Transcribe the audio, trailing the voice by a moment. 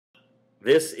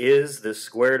This is the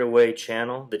Squared Away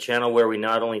channel, the channel where we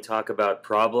not only talk about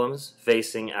problems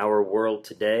facing our world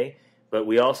today, but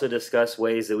we also discuss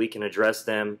ways that we can address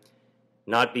them,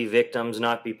 not be victims,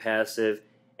 not be passive,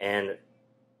 and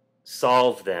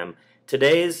solve them.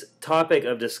 Today's topic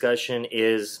of discussion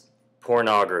is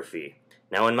pornography.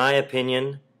 Now, in my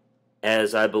opinion,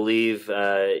 as I believe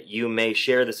you may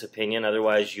share this opinion,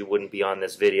 otherwise you wouldn't be on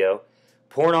this video,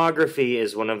 pornography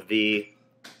is one of the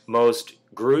most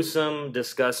gruesome,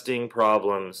 disgusting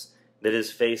problems that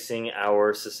is facing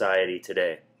our society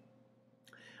today.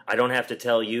 I don't have to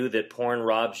tell you that porn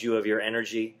robs you of your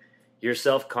energy, your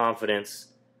self-confidence,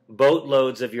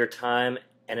 boatloads of your time,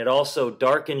 and it also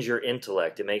darkens your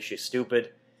intellect. It makes you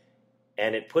stupid,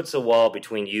 and it puts a wall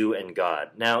between you and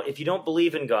God. Now, if you don't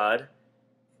believe in God,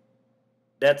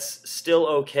 that's still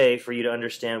okay for you to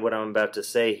understand what I'm about to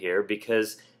say here,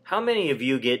 because how many of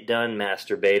you get done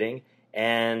masturbating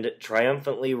and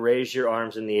triumphantly raise your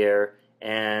arms in the air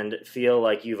and feel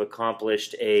like you've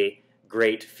accomplished a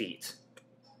great feat?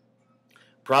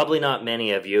 Probably not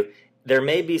many of you. There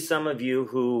may be some of you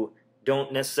who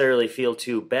don't necessarily feel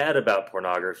too bad about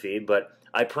pornography, but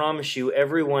I promise you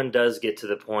everyone does get to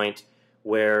the point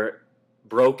where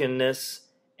brokenness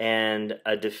and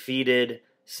a defeated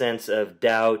sense of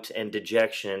doubt and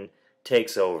dejection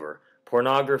takes over.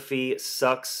 Pornography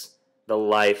sucks the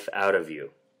life out of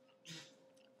you.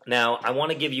 Now, I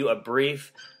want to give you a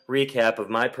brief recap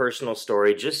of my personal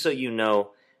story just so you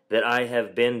know that I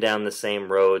have been down the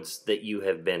same roads that you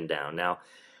have been down. Now,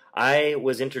 I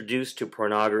was introduced to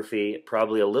pornography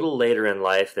probably a little later in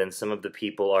life than some of the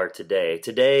people are today.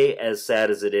 Today, as sad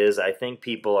as it is, I think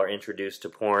people are introduced to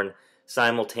porn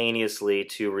simultaneously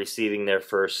to receiving their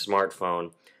first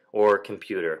smartphone or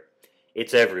computer.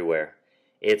 It's everywhere.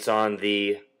 It's on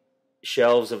the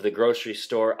shelves of the grocery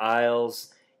store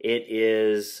aisles. It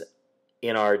is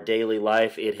in our daily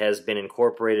life. It has been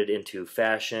incorporated into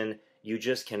fashion. You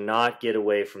just cannot get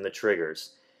away from the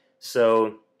triggers.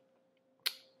 So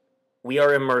we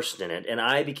are immersed in it, and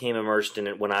I became immersed in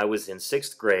it when I was in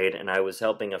 6th grade, and I was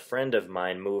helping a friend of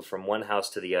mine move from one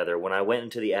house to the other. When I went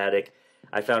into the attic,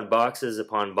 I found boxes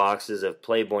upon boxes of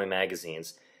Playboy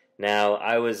magazines. Now,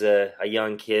 I was a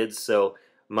young kid, so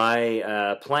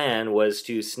my plan was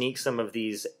to sneak some of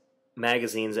these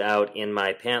magazines out in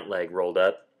my pant leg rolled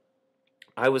up.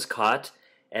 I was caught,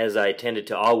 as I tended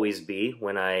to always be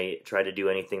when I tried to do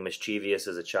anything mischievous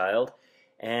as a child,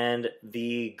 and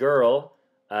the girl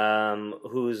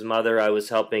whose mother I was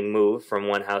helping move from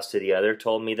one house to the other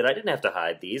told me that I didn't have to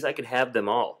hide these, I could have them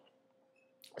all.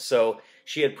 So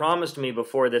she had promised me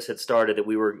before this had started that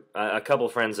we were, a couple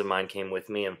friends of mine came with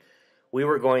me, and we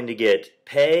were going to get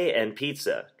pay and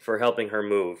pizza for helping her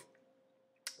move.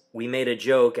 We made a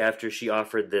joke after she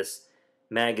offered this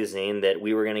magazine that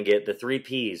we were going to get the 3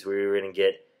 Ps. We were going to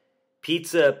get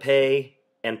pizza, pay,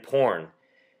 and porn.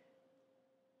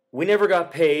 We never got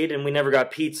paid and we never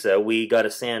got pizza. We got a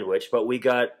sandwich, but we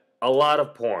got a lot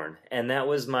of porn. And that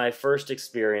was my first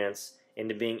experience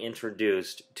into being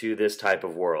introduced to this type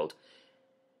of world.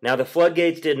 Now, the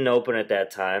floodgates didn't open at that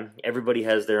time. Everybody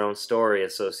has their own story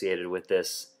associated with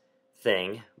this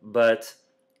thing, but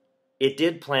it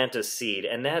did plant a seed,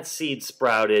 and that seed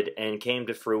sprouted and came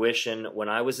to fruition when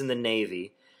I was in the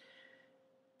Navy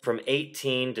from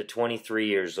 18 to 23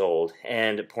 years old,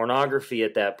 and pornography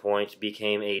at that point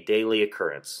became a daily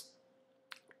occurrence.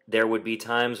 There would be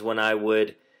times when I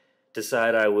would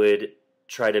decide I would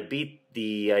try to beat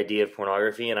the idea of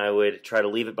pornography, and I would try to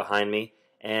leave it behind me,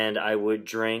 and I would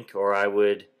drink, or I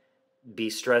would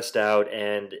be stressed out,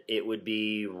 and it would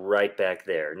be right back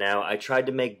there. Now, I tried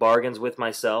to make bargains with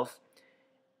myself,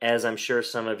 as I'm sure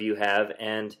some of you have,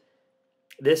 and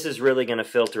this is really going to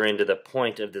filter into the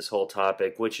point of this whole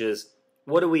topic, which is,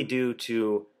 what do we do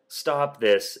to stop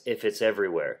this if it's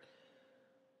everywhere?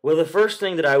 Well, the first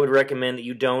thing that I would recommend that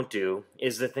you don't do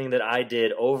is the thing that I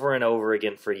did over and over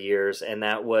again for years, and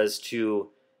that was to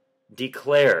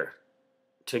declare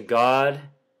to God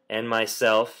and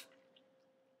myself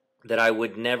that I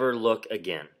would never look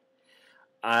again.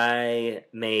 I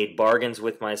made bargains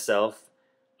with myself.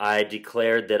 I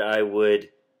declared that I would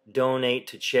donate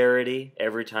to charity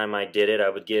every time I did it. I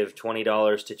would give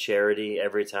 $20 to charity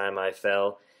every time I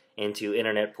fell into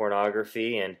internet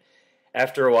pornography, and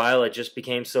after a while it just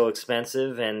became so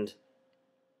expensive and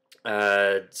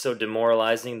so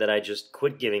demoralizing that I just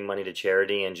quit giving money to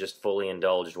charity and just fully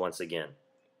indulged once again.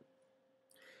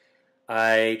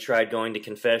 I tried going to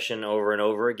confession over and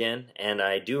over again, and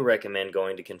I do recommend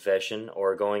going to confession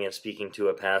or going and speaking to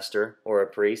a pastor or a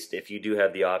priest if you do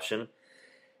have the option.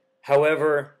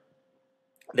 However,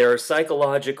 There are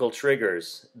psychological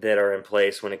triggers that are in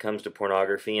place when it comes to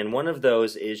pornography, and one of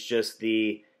those is just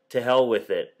the to hell with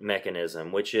it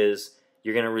mechanism, which is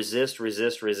you're going to resist,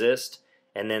 resist, resist,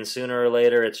 and then sooner or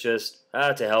later it's just,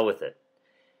 to hell with it.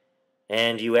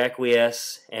 And you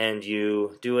acquiesce, and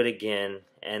you do it again,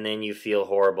 and then you feel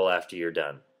horrible after you're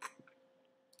done.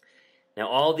 Now,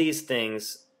 all these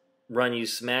things run you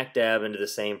smack dab into the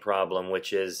same problem,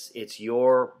 which is it's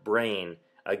your brain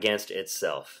against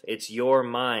itself. It's your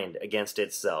mind against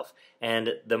itself.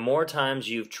 And the more times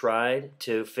you've tried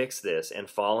to fix this and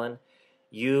fallen,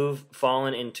 you've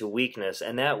fallen into weakness.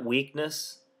 And that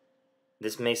weakness,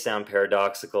 this may sound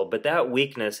paradoxical, but that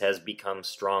weakness has become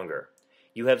stronger.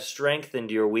 You have strengthened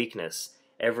your weakness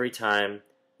every time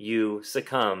you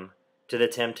succumb to the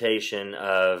temptation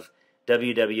of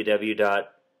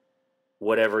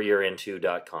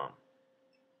www.whateveryou'reinto.com.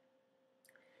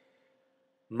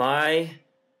 My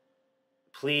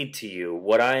plead to you,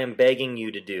 what I am begging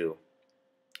you to do,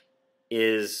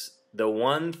 is the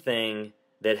one thing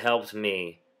that helped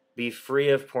me be free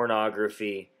of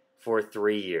pornography for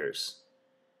 3 years.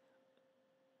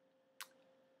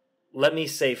 Let me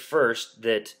say first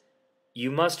that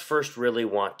you must first really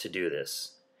want to do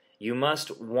this. You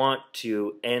must want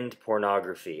to end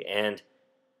pornography, and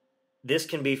this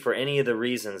can be for any of the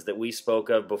reasons that we spoke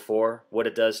of before, what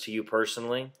it does to you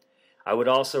personally. I would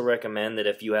also recommend that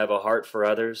if you have a heart for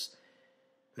others,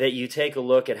 that you take a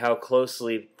look at how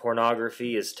closely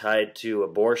pornography is tied to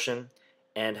abortion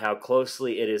and how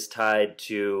closely it is tied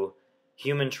to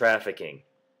human trafficking.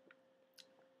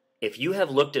 If you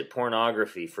have looked at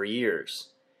pornography for years,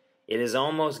 it is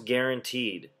almost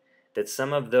guaranteed that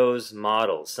some of those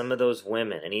models, some of those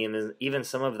women, and even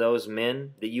some of those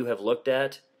men that you have looked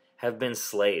at have been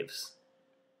slaves.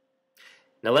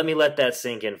 Now let me let that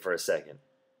sink in for a second.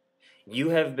 You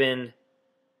have been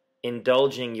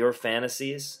indulging your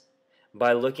fantasies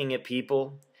by looking at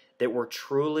people that were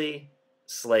truly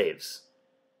slaves.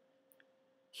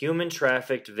 Human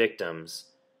trafficked victims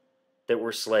that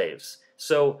were slaves.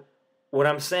 So what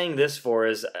I'm saying this for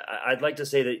is I'd like to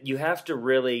say that you have to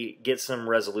really get some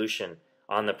resolution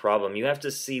on the problem. You have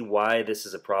to see why this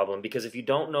is a problem, because if you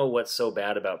don't know what's so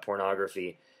bad about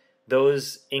pornography,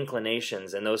 those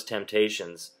inclinations and those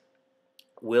temptations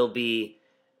will be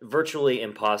virtually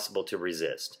impossible to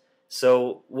resist.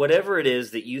 So whatever it is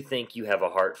that you think you have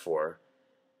a heart for,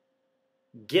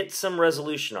 get some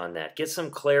resolution on that. Get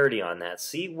some clarity on that.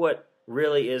 See what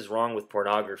really is wrong with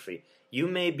pornography. You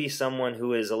may be someone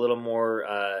who is a little more,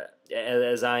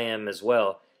 as I am as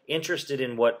well, interested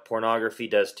in what pornography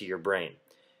does to your brain.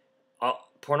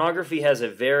 Pornography has a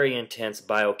very intense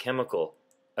biochemical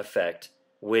effect,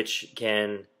 which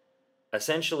can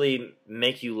essentially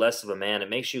make you less of a man. It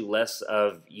makes you less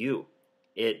of you.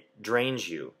 It drains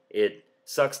you. It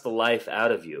sucks the life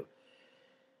out of you.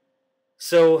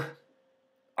 So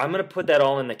I'm going to put that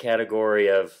all in the category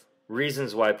of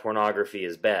reasons why pornography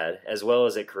is bad, as well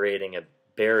as it creating a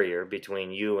barrier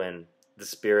between you and the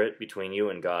Spirit, between you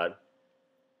and God.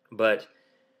 But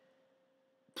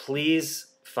please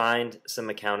find some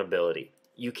accountability.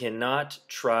 You cannot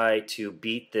try to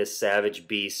beat this savage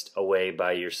beast away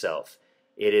by yourself.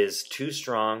 It is too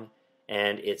strong,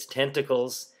 and its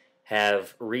tentacles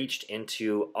have reached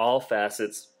into all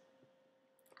facets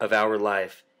of our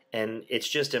life, and it's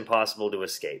just impossible to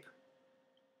escape.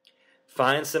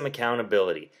 Find some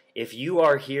accountability. If you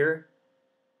are here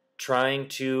trying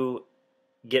to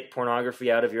get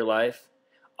pornography out of your life,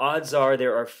 odds are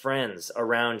there are friends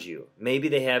around you. Maybe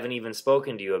they haven't even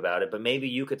spoken to you about it, but maybe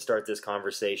you could start this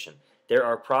conversation. There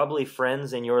are probably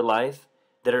friends in your life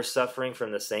that are suffering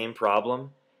from the same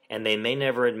problem, and they may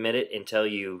never admit it until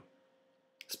you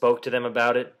spoke to them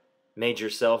about it, made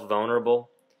yourself vulnerable,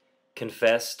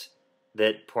 confessed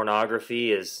that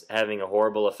pornography is having a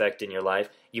horrible effect in your life.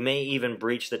 You may even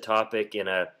breach the topic in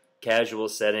a casual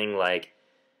setting like,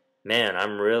 man,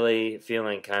 I'm really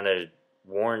feeling kind of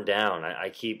worn down. I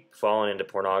keep falling into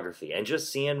pornography. And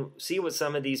just see what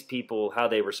some of these people, how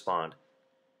they respond.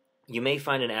 You may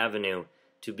find an avenue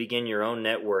to begin your own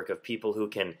network of people who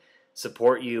can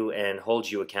support you and hold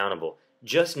you accountable.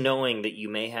 Just knowing that you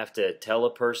may have to tell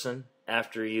a person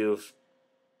after you've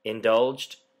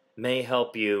indulged may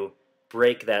help you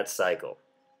break that cycle.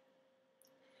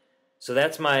 So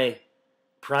that's my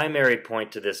primary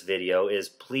point to this video, is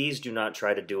please do not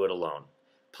try to do it alone.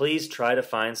 Please try to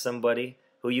find somebody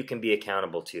who you can be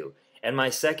accountable to. And my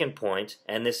second point,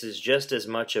 and this is just as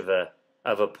much of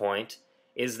a point,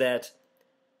 is that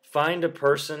find a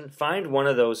person, find one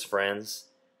of those friends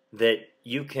that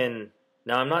you can,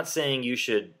 now I'm not saying you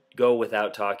should go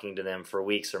without talking to them for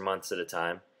weeks or months at a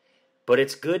time, but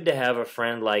it's good to have a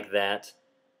friend like that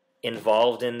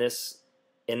involved in this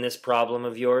problem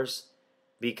of yours,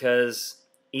 because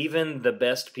even the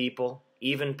best people,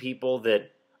 even people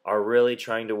that are really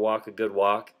trying to walk a good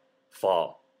walk,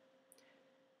 fall.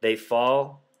 They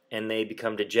fall and they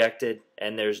become dejected,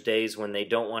 and there's days when they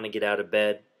don't want to get out of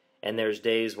bed, and there's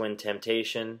days when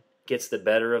temptation gets the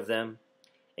better of them.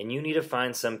 And you need to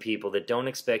find some people that don't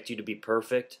expect you to be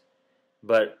perfect,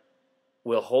 but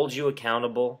will hold you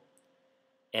accountable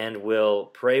and will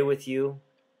pray with you,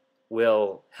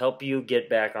 will help you get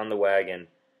back on the wagon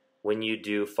when you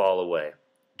do fall away.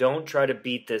 Don't try to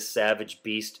beat this savage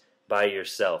beast by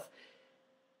yourself.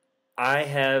 I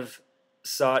have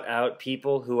sought out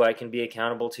people who I can be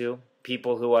accountable to,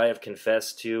 people who I have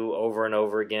confessed to over and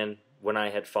over again when I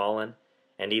had fallen,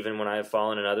 and even when I have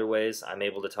fallen in other ways, I'm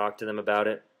able to talk to them about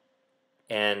it.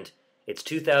 And it's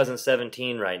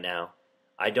 2017 right now.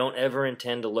 I don't ever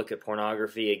intend to look at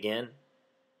pornography again,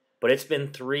 but it's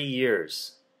been 3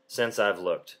 years since I've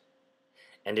looked,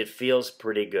 and it feels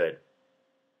pretty good.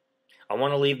 I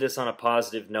want to leave this on a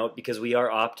positive note because we are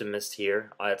optimists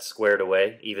here at Squared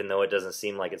Away, even though it doesn't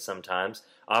seem like it sometimes.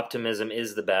 Optimism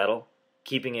is the battle.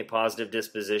 Keeping a positive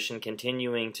disposition,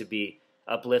 continuing to be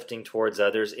uplifting towards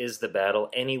others is the battle.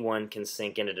 Anyone can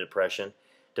sink into depression.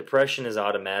 Depression is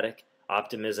automatic.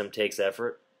 Optimism takes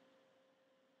effort.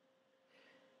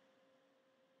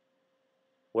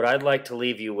 What I'd like to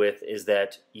leave you with is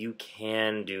that you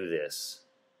can do this.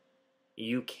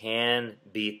 You can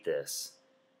beat this.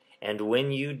 And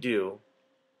when you do,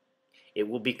 it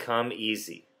will become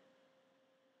easy.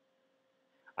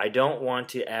 I don't want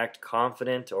to act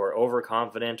confident or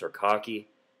overconfident or cocky,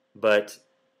 but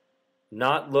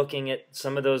not looking at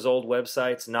some of those old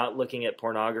websites, not looking at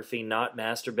pornography, not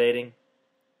masturbating,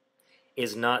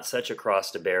 is not such a cross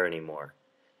to bear anymore.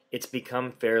 It's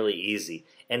become fairly easy,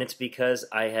 and it's because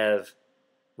I have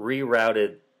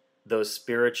rerouted those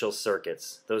spiritual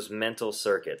circuits, those mental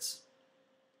circuits.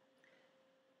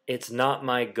 It's not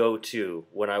my go-to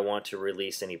when I want to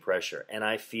release any pressure, and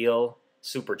I feel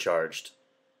supercharged.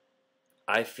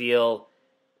 I feel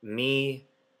me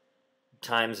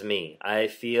times me. I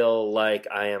feel like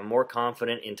I am more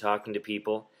confident in talking to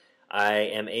people. I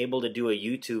am able to do a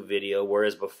YouTube video,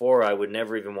 whereas before I would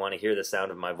never even want to hear the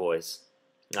sound of my voice.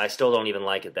 I still don't even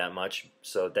like it that much,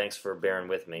 so thanks for bearing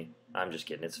with me. I'm just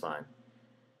kidding, it's fine.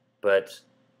 But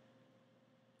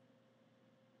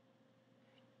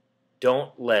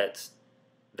don't let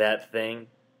that thing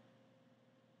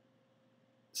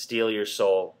steal your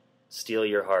soul, steal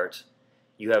your heart.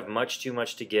 You have much too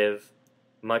much to give,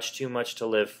 much too much to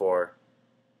live for,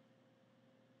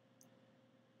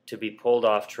 to be pulled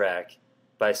off track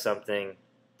by something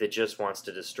that just wants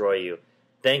to destroy you.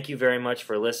 Thank you very much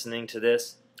for listening to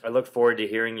this. I look forward to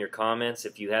hearing your comments.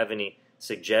 If you have any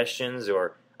suggestions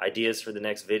or ideas for the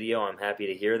next video, I'm happy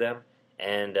to hear them.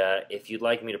 And if you'd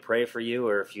like me to pray for you,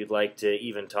 or if you'd like to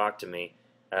even talk to me,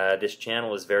 this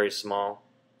channel is very small.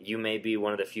 You may be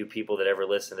one of the few people that ever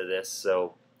listen to this,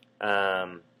 so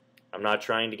I'm not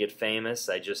trying to get famous.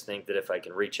 I just think that if I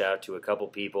can reach out to a couple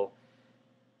people,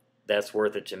 that's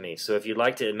worth it to me. So if you'd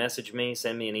like to message me,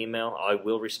 send me an email, I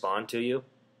will respond to you.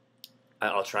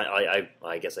 I'll try.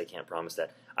 I guess I can't promise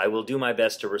that. I will do my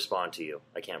best to respond to you.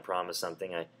 I can't promise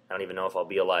something. I don't even know if I'll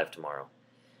be alive tomorrow.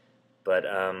 But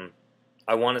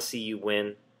I want to see you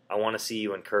win. I want to see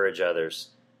you encourage others.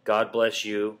 God bless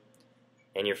you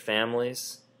and your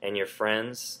families and your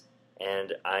friends.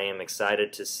 And I am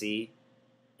excited to see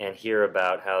and hear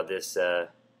about how this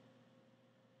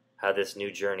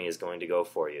new journey is going to go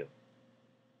for you.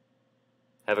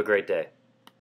 Have a great day.